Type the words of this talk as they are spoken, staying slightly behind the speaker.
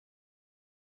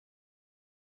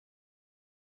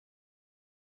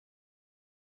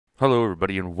Hello,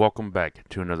 everybody, and welcome back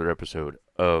to another episode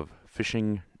of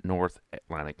Fishing North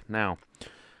Atlantic. Now,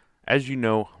 as you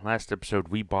know, last episode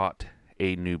we bought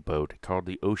a new boat called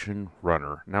the Ocean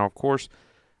Runner. Now, of course,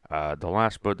 the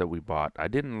last boat that we bought, I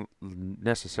didn't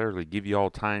necessarily give you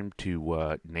all time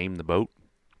to name the boat.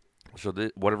 So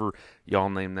whatever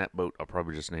y'all name that boat, I'll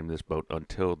probably just name this boat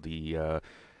until the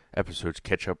episodes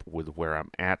catch up with where I'm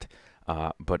at.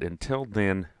 But until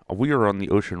then, we are on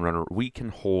the Ocean Runner. We can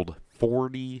hold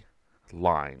 40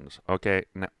 lines. Okay,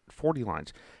 now 40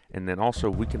 lines. And then also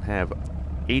we can have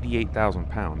 88,000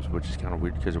 pounds, which is kind of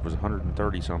weird because it was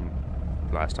 130 some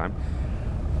last time.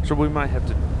 So we might have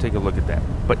to take a look at that.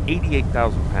 But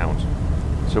 88,000 pounds.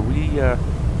 So we, in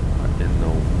the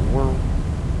world,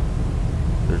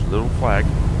 there's a little flag.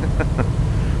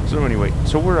 So anyway,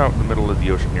 so we're out in the middle of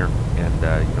the ocean here, and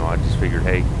I just figured,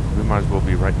 hey, we might as well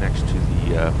be right next to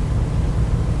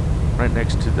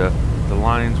the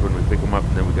lines when we pick them up,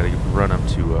 and then we got to run up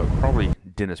to probably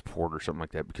Dennisport or something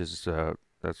like that, because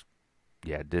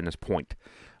Dennis Point.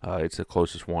 It's the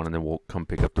closest one, and then we'll come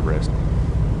pick up the rest.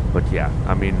 But yeah,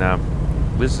 I mean,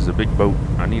 this is a big boat.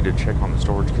 I need to check on the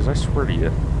storage, because I swear to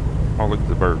you, oh, look at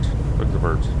the birds. Look at the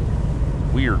birds.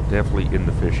 We are definitely in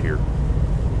the fish here.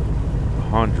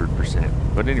 100%.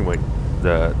 But anyway,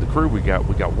 the crew we got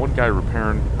one guy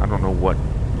repairing. I don't know what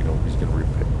he's going to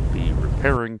be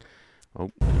repairing. Oh,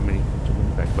 too many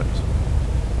back buttons.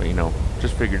 But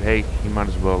just figured, hey, he might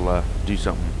as well do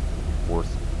something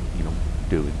worth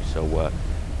doing. So,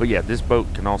 but yeah, this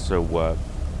boat can also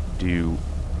do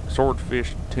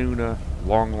swordfish, tuna,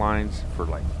 long lines for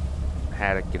like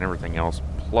haddock and everything else,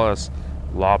 plus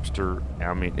lobster.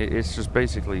 I mean, it's just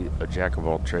basically a jack of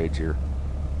all trades here.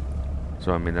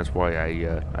 So I mean, that's why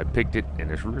I picked it, and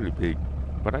it's really big.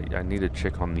 But I need to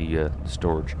check on the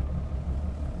storage.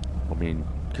 I mean,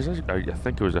 because I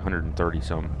think it was 130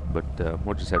 some, but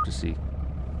we'll just have to see.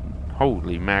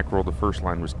 Holy mackerel! The first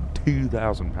line was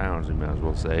 2,000 pounds. You might as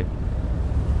well say.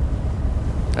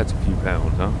 That's a few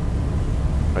pounds, huh?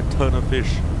 A ton of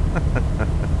fish,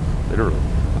 literally.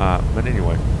 But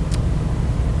anyway,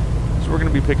 so we're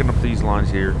going to be picking up these lines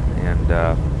here, and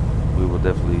we will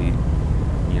definitely,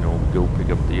 go pick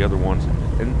up the other ones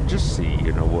and just see.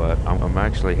 I'm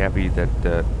actually happy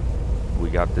that we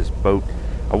got this boat.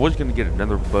 I was going to get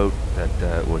another boat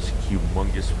that was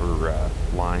humongous for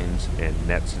lines and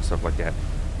nets and stuff like that,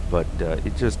 but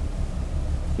it was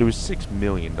 $6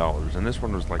 million, and this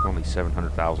one was like only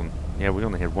 700,000. Yeah, we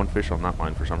only had one fish on that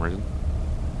line for some reason.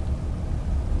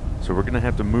 So we're going to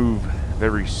have to move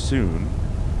very soon,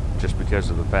 just because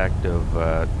of the fact of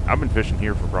I've been fishing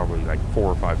here for probably like 4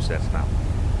 or 5 sets now,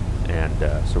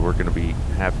 and so we're going to be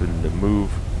having to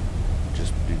move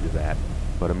just due to that.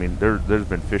 But I mean, there's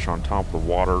been fish on top of the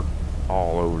water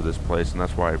all over this place, and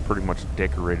that's why I pretty much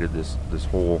decorated this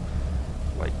whole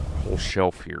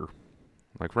shelf here.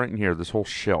 Like right in here, this whole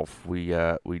shelf we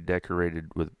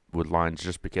decorated with lines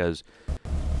just because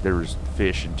there was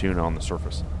fish and tuna on the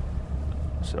surface.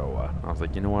 So I was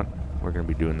like, you know what, we're gonna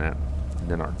be doing that. And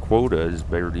then our quota is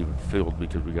barely even filled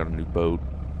because we got a new boat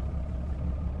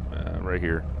right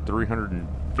here,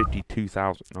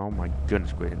 352,000. Oh my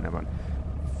goodness, go ahead and have on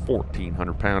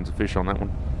 1,400 pounds of fish on that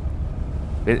one.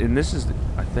 And this is,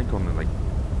 I think, on the like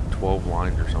 12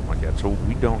 lines or something like that. So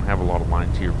we don't have a lot of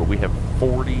lines here, but we have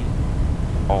 40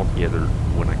 altogether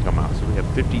when I come out. So we have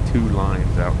 52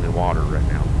 lines out in the water right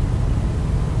now.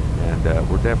 And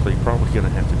we're definitely probably going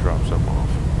to have to drop some off.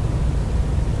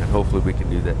 And hopefully we can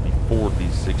do that before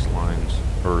these 6 lines,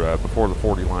 or before the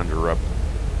 40 lines are up.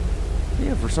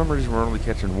 Yeah, for some reason we're only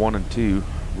catching 1 and 2.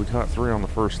 We caught 3 on the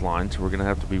first line, so we're going to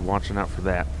have to be watching out for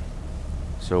that.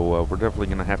 So we're definitely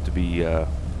going to have to be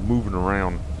moving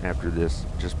around after this,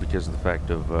 just because of the fact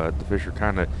of the fish are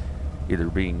kind of either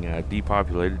being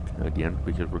depopulated again,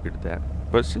 because we're good at that.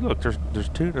 But see, look, there's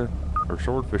tuna or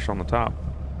swordfish on the top,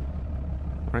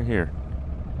 right here.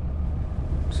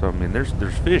 So I mean, there's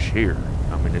fish here.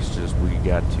 I mean, it's just we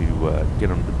got to get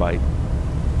them to bite,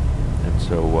 and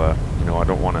so I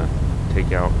don't want to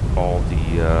take out all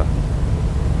the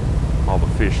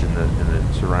fish in the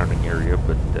surrounding area,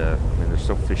 but I mean, there's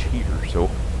still fish here. So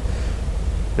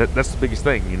that's the biggest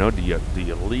thing. Do you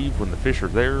leave when the fish are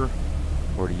there,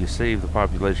 or do you save the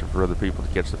population for other people to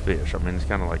catch the fish? I mean, it's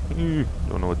kind of like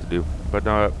don't know what to do. But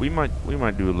we might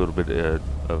do a little bit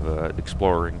of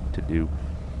exploring to do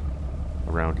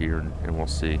around here, and we'll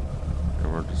see.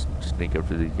 And we'll just sneak up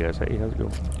to these guys. Hey, how's it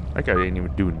going? That guy ain't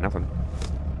even doing nothing.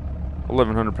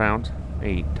 1,100 pounds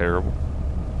ain't terrible.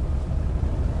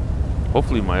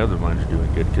 Hopefully my other lines are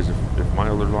doing good, because if my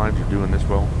other lines are doing this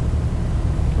well,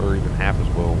 or even half as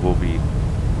well, we'll be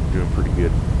doing pretty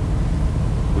good.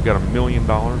 We got $1 million,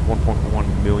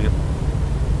 1.1 million.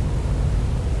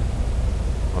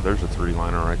 Oh, there's a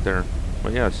 3-liner right there.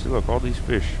 But yeah, see, look, all these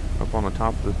fish up on the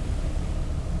top of the...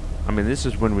 I mean, this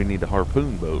is when we need the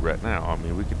harpoon boat right now. I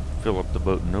mean, we could fill up the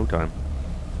boat in no time.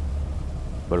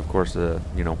 But of course,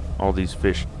 you know, all these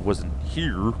fish wasn't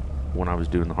here when I was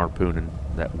doing the harpoon in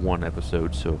that one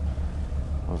episode. So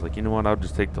I was like, you know what, I'll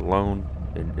just take the loan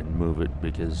and move it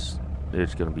because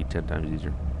it's going to be 10 times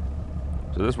easier.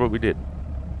 So that's what we did.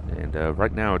 And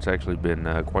right now it's actually been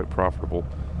quite profitable.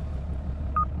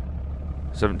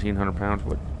 1,700 pounds.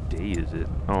 What day is it?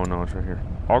 Oh no, it's right here.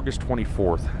 August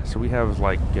 24th. So we have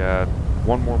like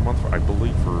 1 more month, I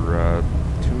believe, for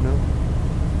tuna.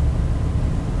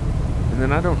 And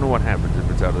then I don't know what happens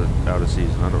if it's out of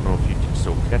season. I don't know if you can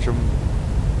still catch them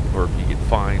or if you get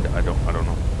fined. I don't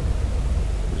know.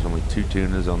 There's only 2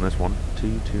 tunas on this one.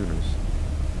 2 tunas.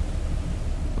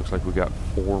 Looks like we got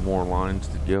 4 more lines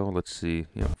to go. Let's see.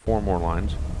 Yeah, 4 more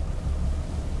lines.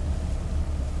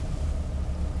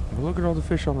 But look at all the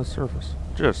fish on the surface.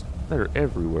 Just, they're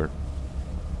everywhere.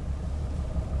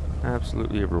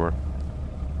 Absolutely everywhere.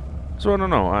 So I don't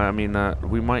know. I mean,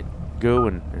 we might go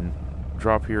and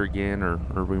drop here again, or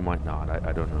we might not.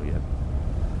 I don't know yet.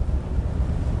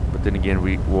 But then again,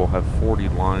 we will have 40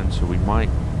 lines, so we might,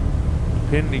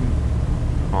 depending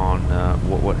on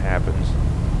what happens,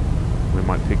 we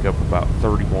might pick up about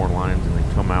 30 more lines and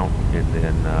then come out and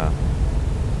then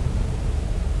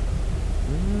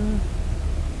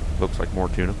looks like more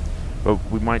tuna. But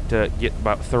we might get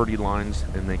about 30 lines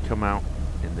and then come out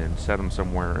and then set them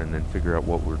somewhere and then figure out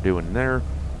what we're doing there,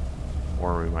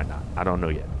 or we might not. I don't know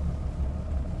yet.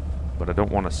 But I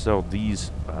don't want to sell these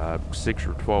 6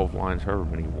 or 12 lines, however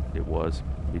many it was,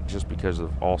 just because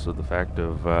of also the fact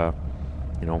of,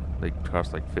 you know, they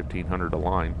cost like $1,500 a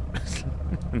line.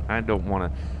 And I don't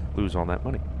want to lose all that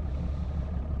money.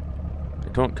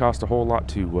 It don't cost a whole lot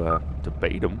to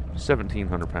bait them.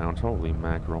 1,700 pounds, holy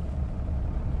mackerel.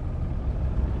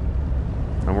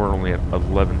 And we're only at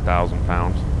 11,000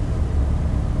 pounds.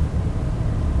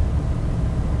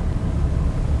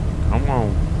 Come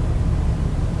on.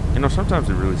 You know, sometimes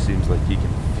it really seems like you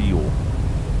can feel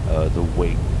the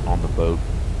weight on the boat.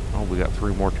 Oh, we got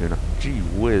 3 more tuna. Gee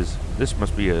whiz. This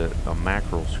must be a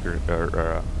mackerel skirt.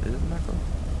 Is it mackerel?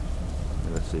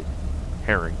 Let's see.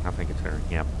 Herring. I think it's herring.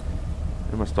 Yeah.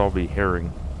 It must all be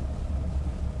herring.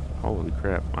 Holy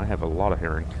crap. I have a lot of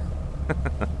herring.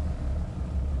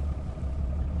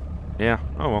 Yeah.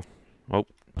 Oh well. Oh,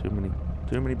 too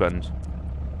many buttons.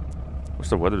 What's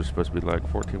the weather supposed to be like?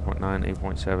 14.9,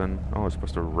 8.7. Oh, it's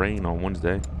supposed to rain on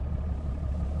Wednesday.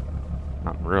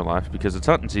 Not in real life, because it's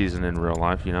hunting season in real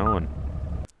life, you know, and...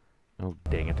 Oh,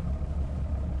 dang it.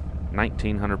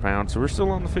 1,900 pounds, so we're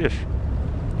still on the fish.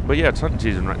 But yeah, it's hunting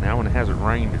season right now, and it hasn't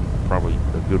rained in probably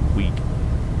a good week.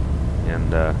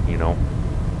 And, you know,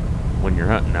 when you're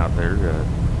hunting out there,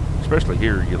 especially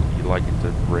here, you like it to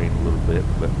rain a little bit,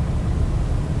 but...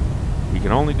 You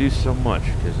can only do so much,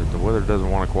 because if the weather doesn't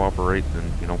want to cooperate,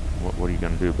 then, you know, what are you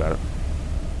going to do about it?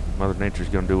 Mother Nature's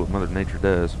going to do what Mother Nature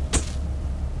does.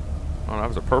 Oh, that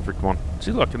was a perfect one.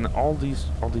 See, look, and all these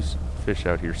fish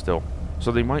out here still.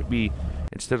 So they might be,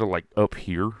 instead of like up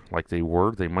here, like they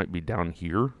were, they might be down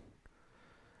here.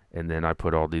 And then I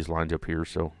put all these lines up here,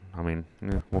 so, I mean,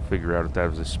 we'll figure out if that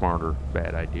was a smart or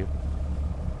bad idea.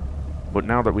 But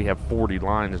now that we have 40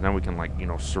 lines, now we can, like, you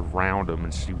know, surround them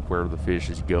and see where the fish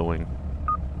is going.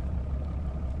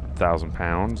 1,000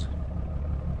 pounds.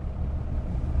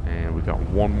 And we got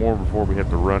 1 more before we have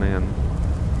to run in.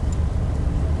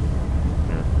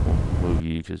 Yeah, we'll move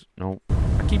you, because, no,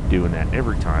 I keep doing that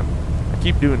every time. I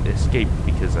keep doing escape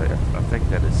because I think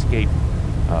that escape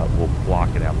will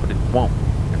block it out, but it won't.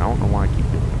 And I don't know why I keep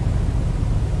doing it.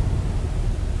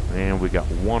 And we got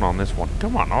 1 on this one.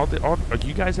 Come on,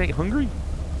 you guys ain't hungry?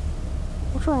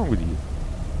 What's wrong with you?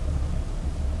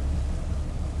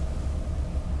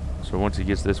 So once he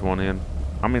gets this one in,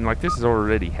 I mean, like, this is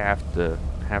already half the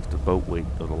boat weight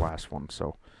of the last one.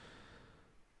 So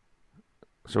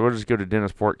we'll just go to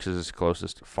Dennisport because it's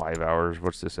closest. 5 hours.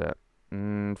 What's this at?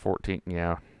 14.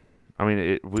 Yeah. I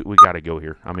mean, we got to go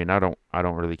here. I mean, I don't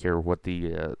really care what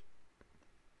the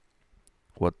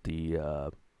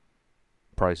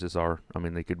prices are. I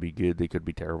mean, they could be good, they could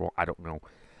be terrible. I don't know.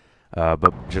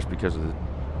 But just because of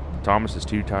Thomas is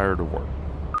too tired to work.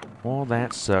 Well,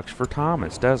 that sucks for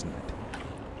Thomas, doesn't it?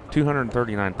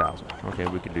 239,000. Okay,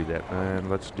 we can do that. And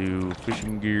let's do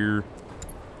fishing gear.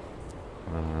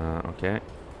 Okay.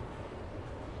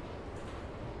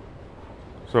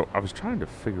 So I was trying to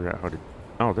figure out how to.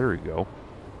 Oh, there we go.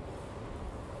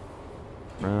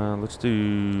 Let's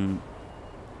do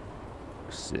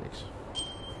 6.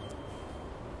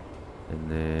 And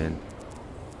then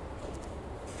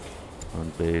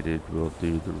unbaited, we'll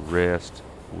do the rest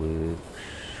with...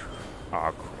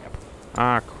 Ah, crap.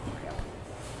 Ah, crap.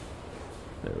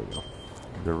 There we go.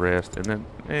 The rest, and then,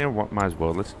 might as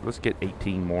well. Let's get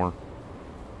 18 more.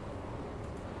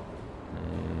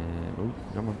 And, ooh,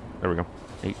 come on. There we go.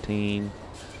 18.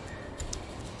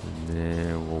 And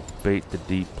then we'll bait the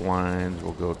deep lines.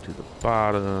 We'll go to the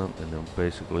bottom, and then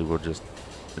basically we'll just...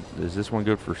 Is this one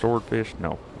good for swordfish?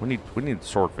 No. We need the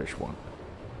swordfish one.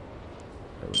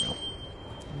 There we go.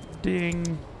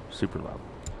 Ding. Super loud.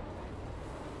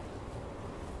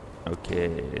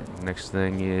 Okay, next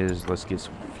thing is let's get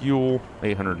some fuel.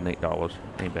 $808.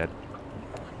 Ain't bad.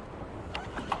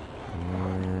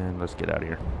 And let's get out of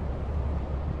here.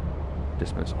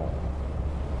 Dismiss all.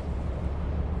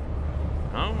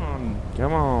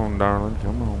 Come on, darling.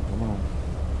 Come on.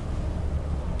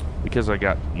 Because I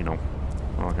got,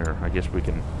 oh, here, I guess we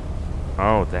can...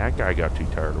 Oh, that guy got too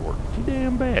tired of work. Too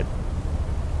damn bad.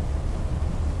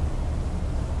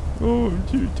 Oh, I'm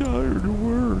too tired of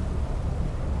work.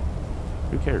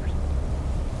 Who cares?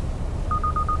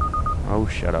 Oh,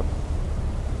 shut up.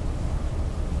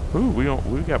 Ooh, we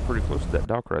got pretty close to that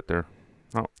dock right there.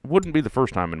 Oh, wouldn't be the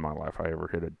first time in my life I ever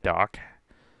hit a dock.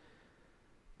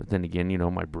 But then again,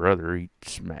 my brother, he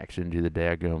smacks into the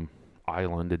daggum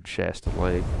island at Shasta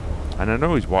Lake. And I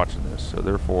know he's watching this, so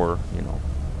therefore,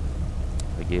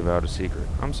 I gave out a secret.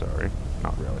 I'm sorry.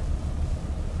 Not really.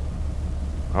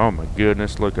 Oh my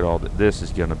goodness, look at all that. This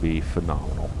is going to be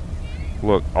phenomenal.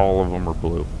 Look, all of them are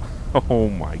blue. Oh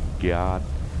my god.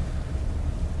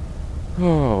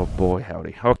 Oh boy,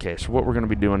 howdy. Okay, so what we're going to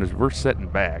be doing is we're setting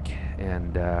back.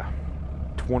 And,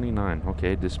 29.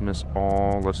 Okay, dismiss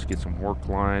all. Let's get some work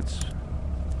lights.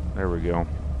 There we go.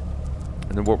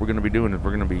 And then what we're going to be doing is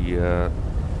we're going to be, here,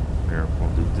 we'll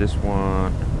do this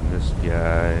one, and this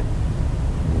guy.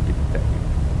 And we'll get that.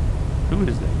 Who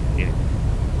is that? Yeah.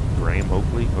 Graham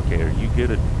Oakley? Okay, are you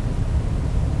good at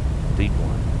deep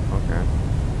line? Okay.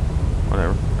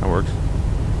 Whatever. That works.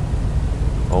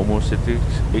 Almost hit the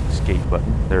escape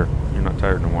button. There. You're not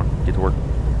tired no more. Get to work.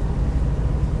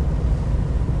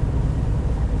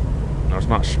 No, it's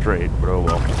not straight, but oh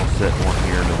well. I'll set one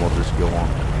here and then we'll just go on.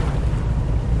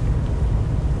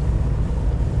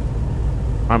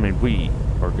 I mean, we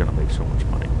are going to make so much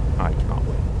money. I cannot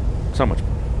wait. So much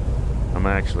money. I'm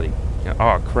actually...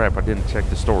 Oh, crap. I didn't check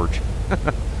the storage.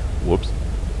 Whoops.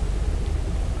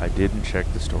 I didn't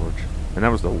check the storage. And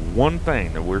that was the one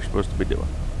thing that we're supposed to be doing.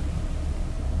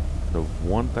 The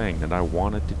one thing that I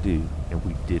wanted to do, and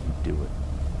we didn't do it.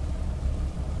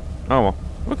 Oh, well.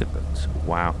 Look at this.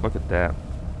 Wow. Look at that.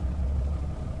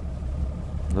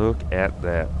 Look at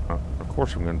that. Oh, of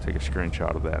course I'm going to take a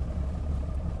screenshot of that.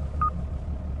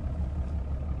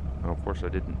 Oh, of course I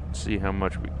didn't see how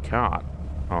much we caught.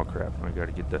 Oh, crap. I got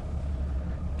to get the...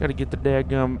 Got to get the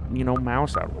daggum,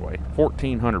 mouse out of the way.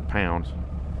 1,400 pounds.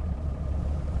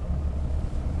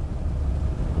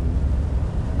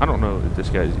 I don't know if this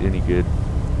guy's any good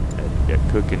at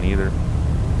cooking either.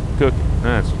 Cooking.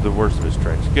 That's the worst of his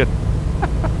tricks. Good.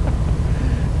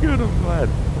 Good, I'm glad.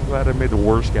 I'm glad I made the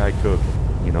worst guy cook.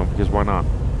 Because why not?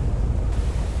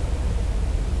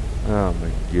 Oh,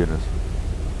 my goodness.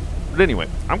 But anyway,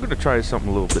 I'm going to try something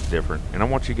a little bit different, and I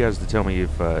want you guys to tell me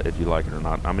if you like it or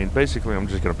not. I mean, basically, I'm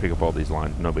just going to pick up all these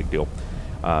lines, no big deal.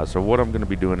 So what I'm going to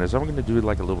be doing is I'm going to do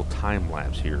like a little time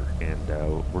lapse here, and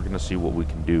we're going to see what we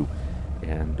can do.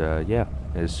 And yeah,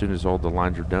 as soon as all the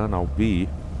lines are done, I'll be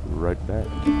right back.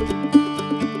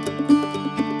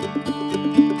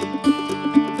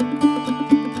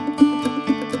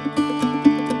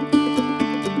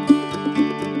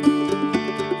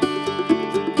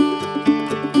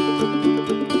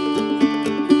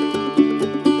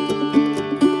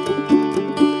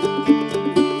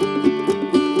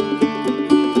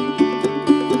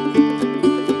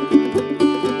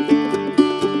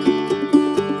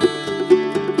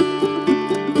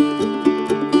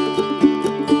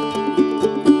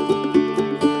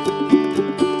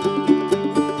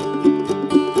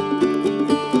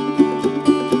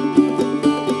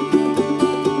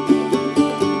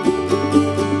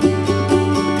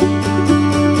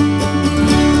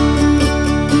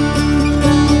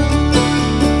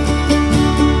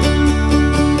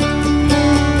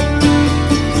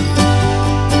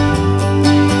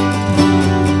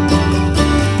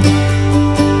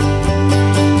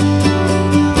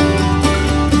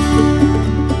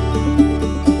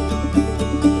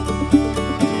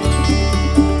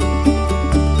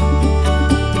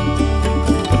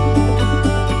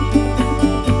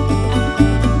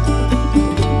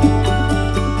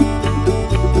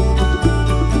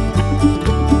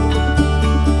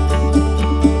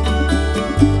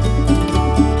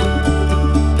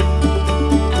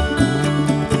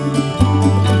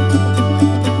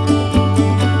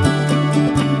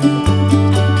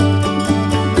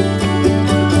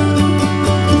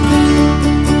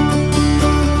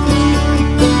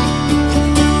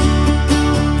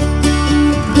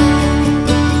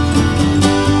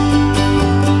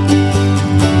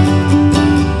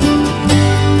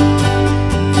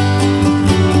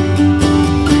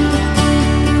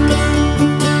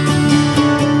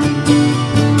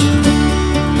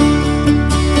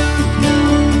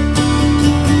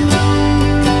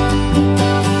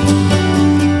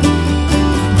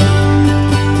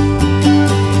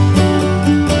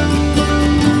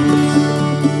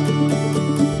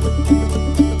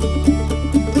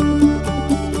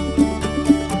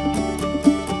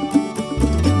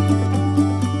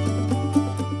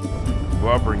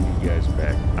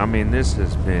 I mean, this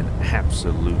has been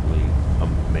absolutely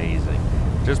amazing.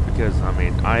 Just because, I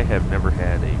mean, I have never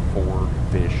had a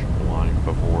 4-fish line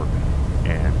before,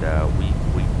 and we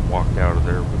walked out of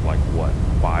there with like what,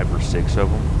 5 or 6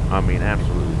 of them. I mean,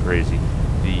 absolutely crazy.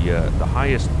 The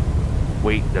highest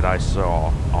weight that I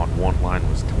saw on one line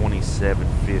was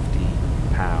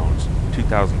 2,750 pounds,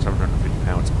 2,750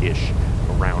 pounds ish,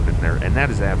 around in there, and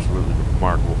that is absolutely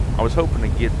remarkable. I was hoping to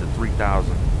get the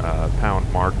 3,000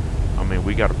 pound mark. I mean,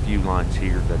 we got a few lines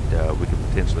here that we could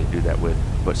potentially do that with,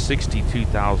 but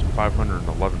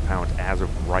 62,511 pounds as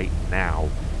of right now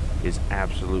is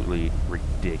absolutely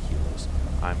ridiculous.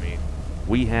 I mean,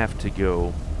 we have to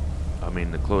go, I mean,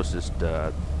 the closest,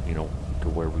 you know, to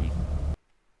where we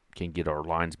can get our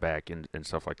lines back and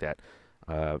stuff like that.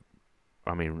 I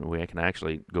mean, we can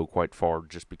actually go quite far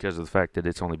just because of the fact that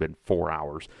it's only been 4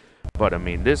 hours. But I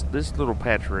mean, this little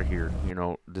patch right here, you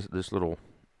know, this little,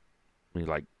 I mean,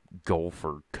 like gulf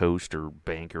or coast or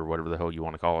bank or whatever the hell you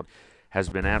want to call it, has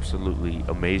been absolutely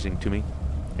amazing to me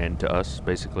and to us,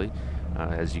 basically,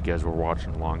 as you guys were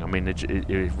watching along. I mean,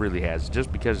 it really has, just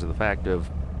because of the fact of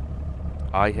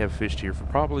I have fished here for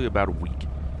probably about a week,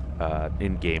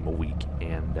 in game a week,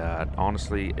 and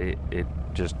honestly, it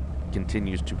just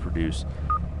continues to produce.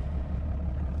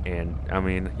 And I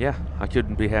mean, yeah, I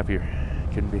couldn't be happier.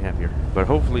 Couldn't be happier. But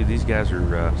hopefully these guys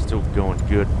are still going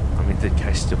good. I mean, the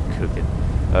guy's still cooking.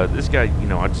 This guy, you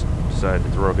know, I just decided to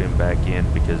throw him back in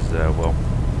because, well,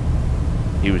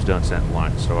 he was done setting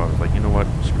lines. So I was like, you know what,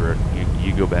 screw it.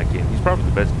 You go back in. He's probably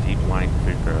the best deep line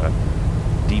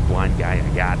guy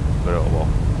I got. But oh well.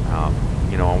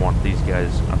 You know, I want these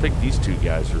guys. I think these two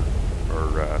guys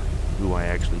are who I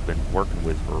actually been working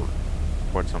with for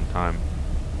quite some time.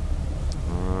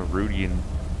 Rudy and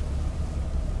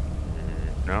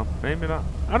no, maybe not.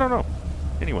 I don't know.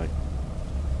 Anyway,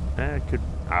 it could.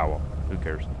 Ah, well, who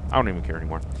cares? I don't even care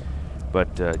anymore.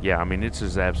 But yeah, I mean, it's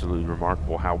just absolutely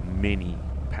remarkable how many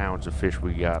pounds of fish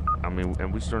we got. I mean,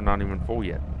 and we still not even full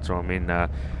yet. So I mean, I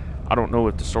don't know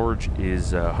if the storage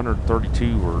is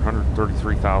 132 or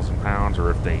 133,000 pounds,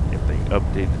 or if they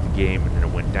updated the game and then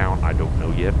it went down. I don't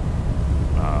know yet.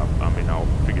 I mean, I'll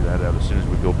figure that out as soon as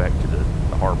we go back to the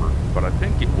harbor. But I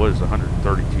think it was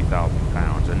 132,000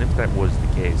 pounds, and if that was the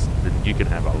case, then you can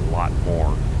have a lot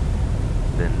more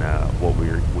than what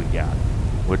we got,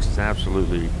 which is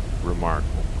absolutely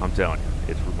remarkable. I'm telling you,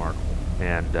 it's remarkable.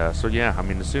 And so yeah, I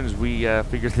mean, as soon as we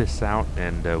figure this out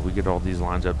and we get all these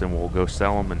lines up, then we'll go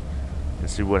sell them and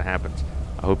see what happens.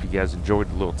 I hope you guys enjoyed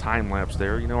the little time lapse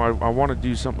there. You know, I want to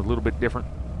do something a little bit different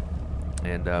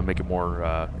and make it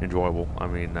more enjoyable. I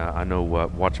mean, I know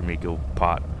watching me go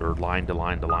pot or line to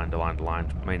line to line to line to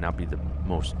line may not be the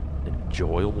most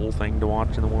enjoyable thing to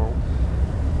watch in the world.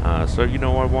 So, you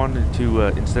know, I wanted to,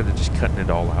 instead of just cutting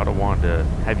it all out, I wanted to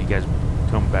have you guys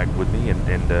come back with me, and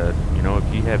you know, if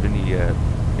you have any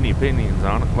opinions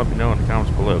on it, let me know in the comments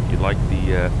below. If you'd like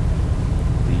the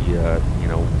you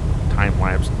know,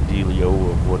 time-lapse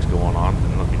dealio of what's going on,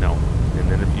 then let me know. And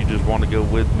then if you just want to go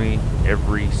with me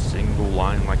every single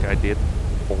line like I did,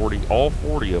 all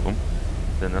 40 of them,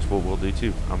 then that's what we'll do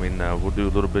too. I mean, we'll do a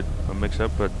little bit of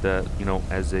mix-up, but you know,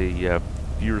 as a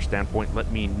viewer standpoint, let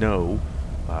me know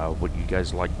what you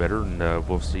guys like better, and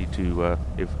we'll see to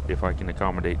if I can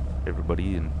accommodate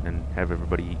everybody and have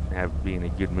everybody be in a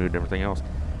good mood and everything else.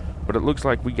 But it looks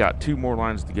like we got 2 more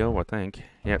lines to go, I think.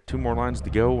 Yeah, 2 more lines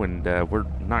to go, and we're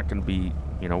not going to be,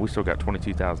 you know, we still got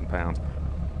 22,000 pounds.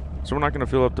 So we're not going to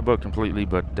fill up the boat completely,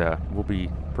 but we'll be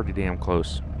pretty damn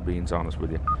close, being honest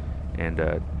with you. And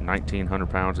 1,900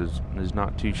 pounds is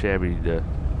not too shabby to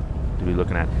be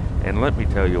looking at. And let me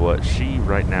tell you what, she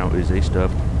right now is a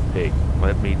stuffed pig.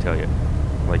 Let me tell you.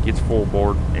 Like, it's full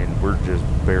board, and we're just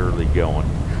barely going.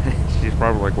 She's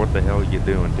probably like, what the hell are you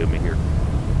doing to me here?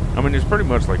 I mean, it's pretty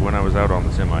much like when I was out on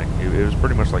the semi. It was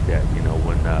pretty much like that, you know,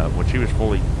 when she was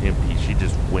fully empty, she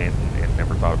just went and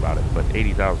never thought about it. But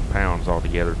 80,000 pounds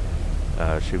altogether,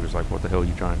 she was like, what the hell are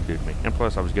you trying to do to me? And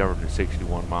plus, I was governed at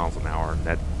 61 miles an hour, and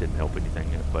that didn't help anything.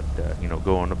 But, you know,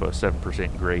 going up a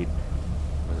 7% grade,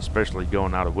 especially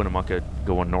going out of Winnemucca,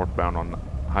 going northbound on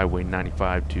Highway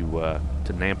 95 to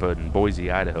Nampa and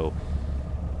Boise, Idaho,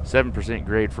 7%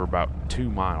 grade for about 2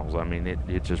 miles. I mean,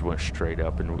 it just went straight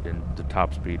up, and the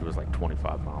top speed was like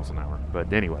 25 miles an hour.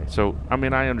 But anyway, so, I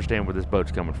mean, I understand where this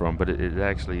boat's coming from, but it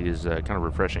actually is kind of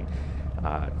refreshing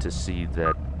to see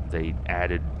that they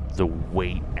added the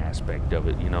weight aspect of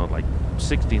it. You know, like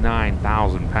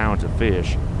 69,000 pounds of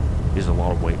fish is a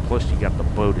lot of weight, plus you got the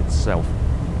boat itself.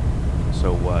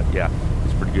 So, yeah,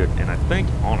 it's pretty good. And I think,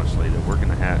 honestly, that we're going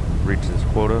to reach this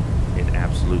quota in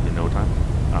absolutely no time.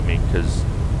 I mean, because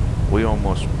we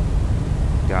almost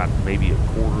got maybe a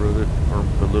quarter of it or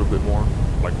a little bit more,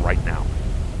 like right now.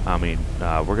 I mean,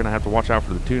 we're going to have to watch out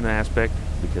for the tuna aspect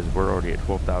because we're already at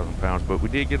 12,000 pounds, but we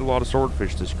did get a lot of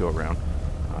swordfish this go around.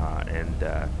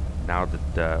 Now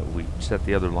that we set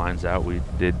the other lines out, we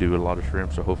did do a lot of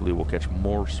shrimp, so hopefully we'll catch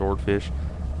more swordfish.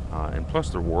 And plus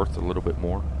they're worth a little bit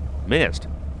more. Missed?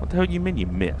 What the hell you mean you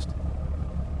missed?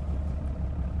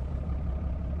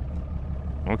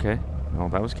 Okay. Well,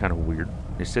 that was kind of weird.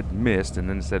 It said missed, and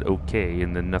then it said okay,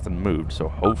 and then nothing moved. So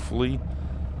hopefully...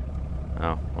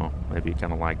 Oh, well, maybe it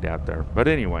kind of lagged out there. But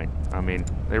anyway, I mean,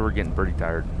 they were getting pretty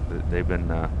tired. They've been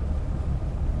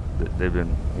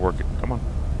working. Come on.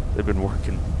 They've been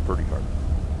working pretty hard.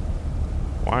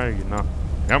 Why are you not?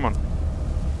 Come on.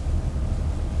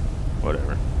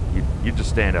 Whatever. You just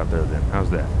stand out there then.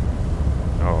 How's that?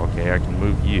 Oh, okay. I can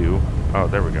move you. Oh,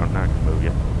 there we go. Now I can move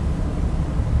you.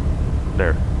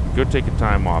 There. Go take a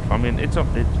time off. I mean, it's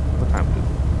what time is it?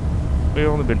 We've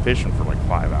only been fishing for like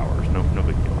 5 hours. No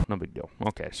big deal. No big deal.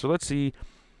 Okay, so let's see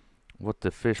what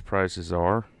the fish prices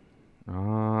are.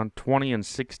 20 and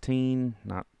 16.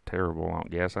 Not terrible, I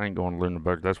don't guess. I ain't going to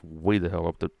Lunenburg. That's way the hell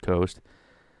up the coast.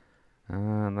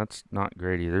 That's not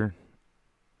great either.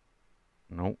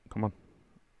 Nope, come on.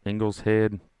 Ingalls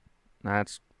Head.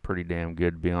 That's pretty damn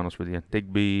good, to be honest with you.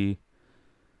 Digby.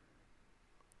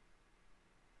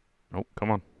 Nope,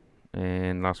 come on.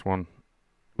 And last one.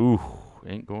 Ooh,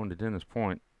 ain't going to Dennis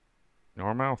Point.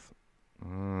 Yarmouth.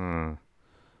 Okay,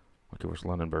 where's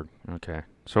Lunenburg? Okay.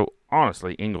 So,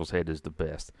 honestly, Ingalls Head is the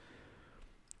best.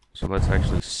 So, let's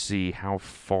actually see how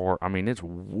far. I mean, it's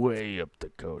way up the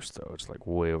coast, though. It's like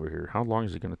way over here. How long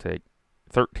is it going to take?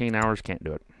 13 hours? Can't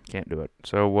do it. Can't do it.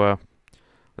 So,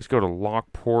 let's go to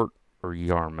Lockport or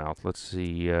Yarmouth. Let's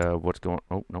see what's going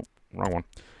on. Oh, nope. Wrong one.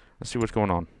 Let's see what's going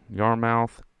on.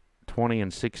 Yarmouth, 20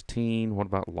 and 16. What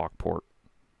about Lockport?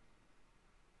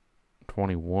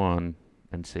 21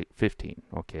 and 15.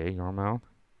 Okay, Yarmouth.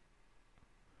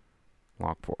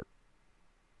 Lockport.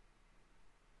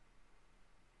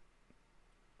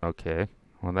 Okay.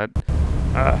 Well, that...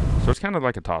 so it's kind of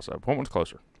like a toss-up. What one's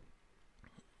closer?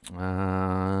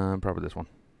 Probably this one.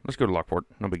 Let's go to Lockport.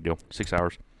 No big deal. 6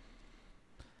 hours.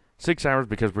 6 hours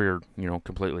because we're, you know,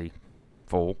 completely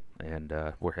full and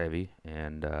we're heavy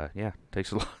and yeah,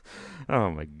 takes a lot.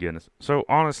 Oh my goodness. So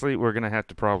honestly, we're gonna have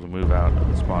to probably move out of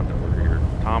the spot that we're here.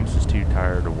 Tom's is too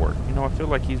tired to work. You know, I feel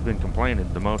like he's been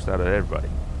complaining the most out of everybody.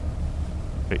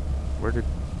 Hey, where did...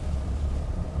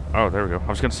 Oh, there we go. I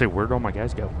was gonna say, where'd all my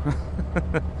guys go?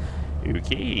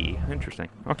 Okay, interesting.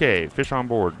 Okay, fish on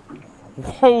board.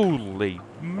 Holy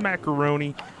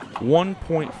macaroni.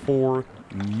 $1.4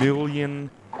 million.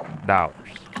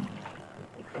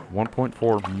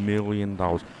 $1.4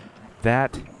 million.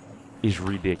 That is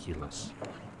ridiculous.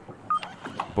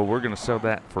 But we're going to sell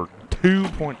that for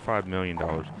 $2.5 million.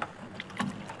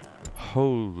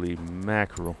 Holy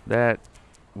mackerel. That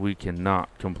we cannot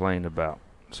complain about.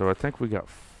 So I think we got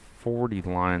 40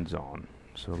 lines on.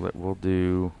 So we'll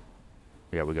do...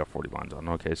 Yeah, we got 40 lines on.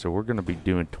 Okay, so we're going to be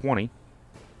doing 20.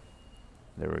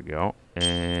 There we go.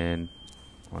 And...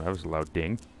 Well, that was a loud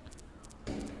ding.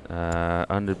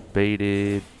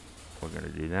 Undebated. We're going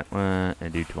to do that one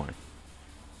and do 20.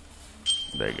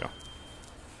 There you go.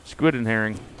 Squid and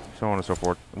herring, so on and so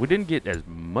forth. We didn't get as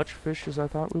much fish as I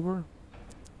thought we were.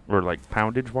 Or like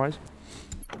poundage-wise.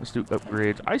 Let's do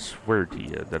upgrades. I swear to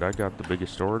you that I got the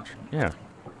biggest storage. Yeah.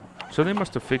 So they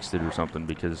must have fixed it or something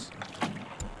because...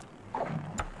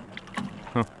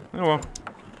 Huh. Oh well.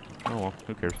 Oh well,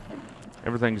 who cares?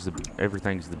 Everything's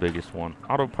the biggest one.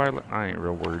 Autopilot, I ain't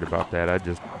real worried about that. I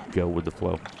just go with the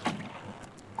flow.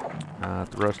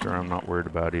 Thruster, I'm not worried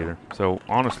about either. So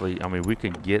honestly, I mean, we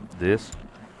can get this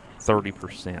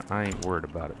 30%. I ain't worried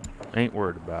about it. Ain't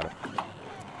worried about it.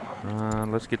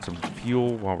 Let's get some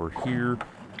fuel while we're here.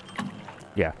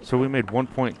 Yeah, so we made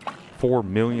 $1.4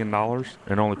 million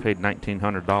and only paid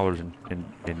 $1,900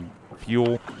 in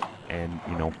fuel, and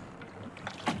you know,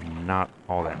 not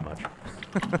all that much.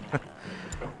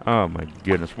 Oh my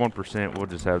goodness, 1%. We'll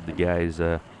just have the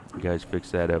guys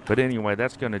fix that up. But anyway,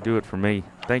 that's going to do it for me.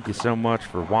 Thank you so much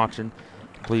for watching.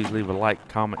 Please leave a like,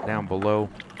 comment down below,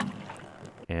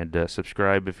 and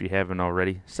subscribe if you haven't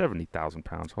already. 70,000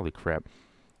 pounds, holy crap!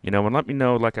 You know, and let me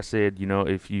know. Like I said, you know,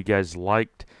 if you guys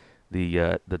liked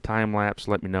the time lapse,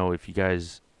 let me know. If you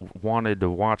guys wanted to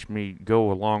watch me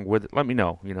go along with it, let me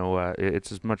know. You know,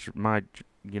 it's as much my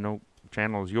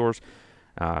channel as yours.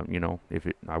 You know,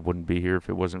 I wouldn't be here if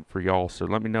it wasn't for y'all. So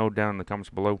let me know down in the comments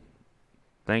below.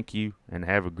 Thank you, and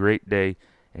have a great day,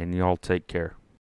 and y'all take care.